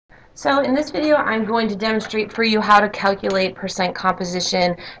So in this video, I'm going to demonstrate for you how to calculate percent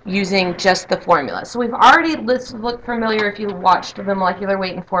composition using just the formula. So we've already, let's look familiar if you watched the molecular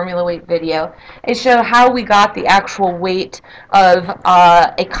weight and formula weight video. It showed how we got the actual weight of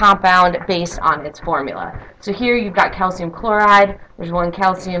a compound based on its formula. So here you've got calcium chloride. There's one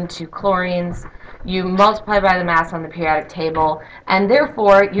calcium, two chlorines. You multiply by the mass on the periodic table, and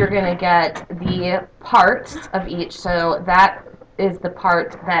therefore you're going to get the parts of each. So that is the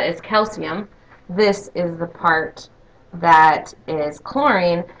part that is calcium. This is the part that is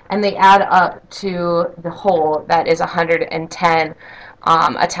chlorine, and they add up to the whole that is 110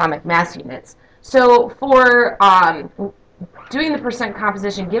 atomic mass units. So for doing the percent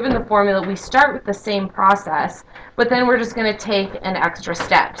composition, given the formula, we start with the same process, but then we're just going to take an extra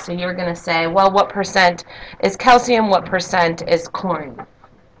step. So you're going to say, well, what percent is calcium, what percent is chlorine?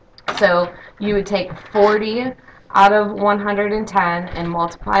 So you would take 40 out of 110 and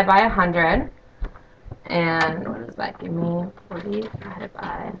multiply by 100. And what does that give me? 40 divided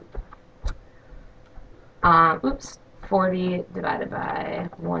by, 40 divided by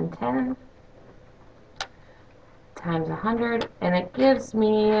 110 times 100, and it gives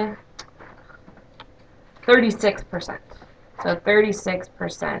me 36%. So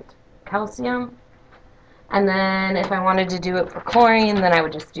 36% calcium. And then if I wanted to do it for chlorine, then I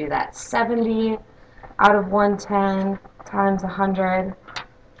would just do that 70 out of 110 times 100.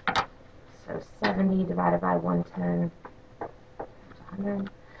 So 70 divided by 110 times 100.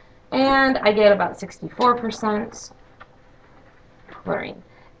 And I get about 64% chlorine.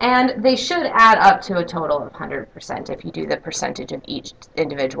 And they should add up to a total of 100% if you do the percentage of each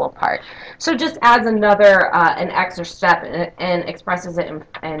individual part. So it just adds another, an extra step and expresses it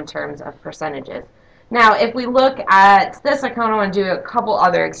in terms of percentages. Now, if we look at this, I kind of want to do a couple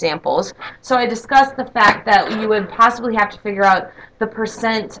other examples. So I discussed the fact that you would possibly have to figure out the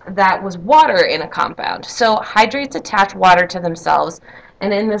percent that was water in a compound. So hydrates attach water to themselves,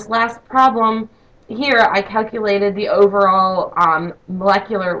 and in this last problem, here I calculated the overall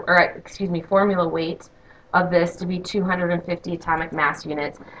formula weight of this to be 250 atomic mass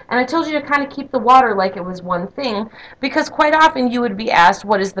units. And I told you to kind of keep the water like it was one thing, because quite often you would be asked,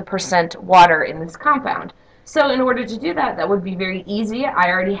 what is the percent water in this compound? So in order to do that, that would be very easy. I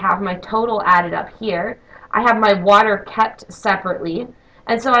already have my total added up here. I have my water kept separately.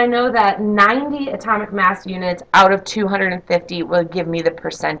 And so I know that 90 atomic mass units out of 250 will give me the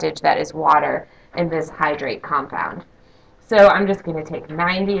percentage that is water in this hydrate compound. So I'm just going to take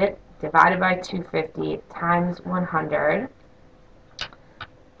 90 divided by 250 times 100,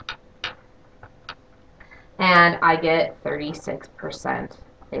 and I get 36%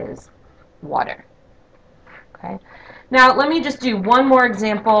 is water. Okay. Now let me just do one more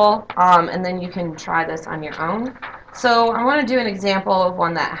example, and then you can try this on your own. So I want to do an example of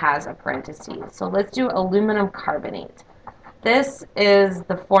one that has a parentheses. So let's do aluminum carbonate. This is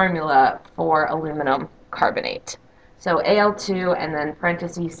the formula for aluminum carbonate. So Al2 and then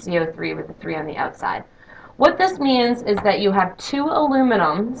parentheses CO3 with the 3 on the outside. What this means is that you have 2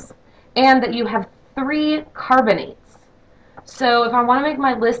 aluminums and that you have 3 carbonates. So if I want to make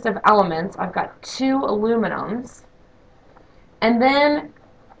my list of elements, I've got 2 aluminums, and then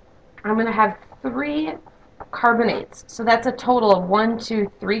I'm going to have 3 carbonates. So that's a total of 1,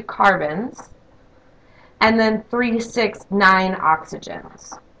 2, 3 carbons, and then 3, 6, 9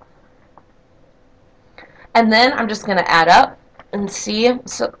 oxygens. And then I'm just going to add up and see.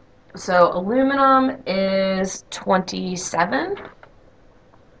 So aluminum is 27,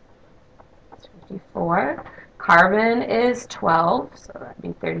 54. Carbon is 12, so that'd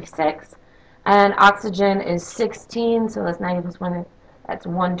be 36. And oxygen is 16, so that's 90 plus 1, that's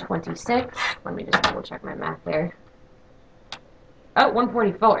 126. Let me just double check my math there. Oh,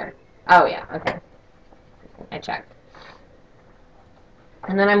 144. Oh, yeah, okay. I checked.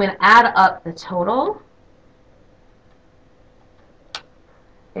 And then I'm going to add up the total.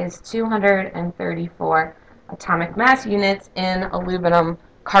 Is 234 atomic mass units in aluminum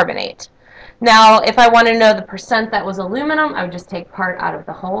carbonate. Now, if I want to know the percent that was aluminum, I would just take part out of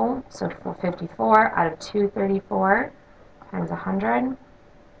the whole. So 54 out of 234 times 100.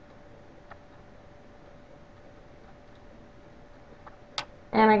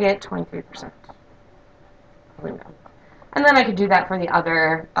 And I get 23% aluminum. And then I could do that for the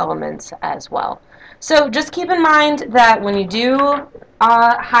other elements as well. So just keep in mind that when you do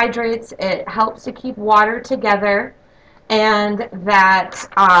hydrates, it helps to keep water together, and that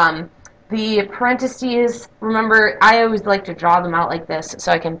the parentheses, remember, I always like to draw them out like this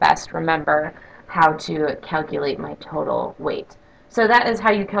so I can best remember how to calculate my total weight. So that is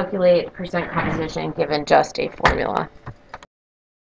how you calculate percent composition given just a formula.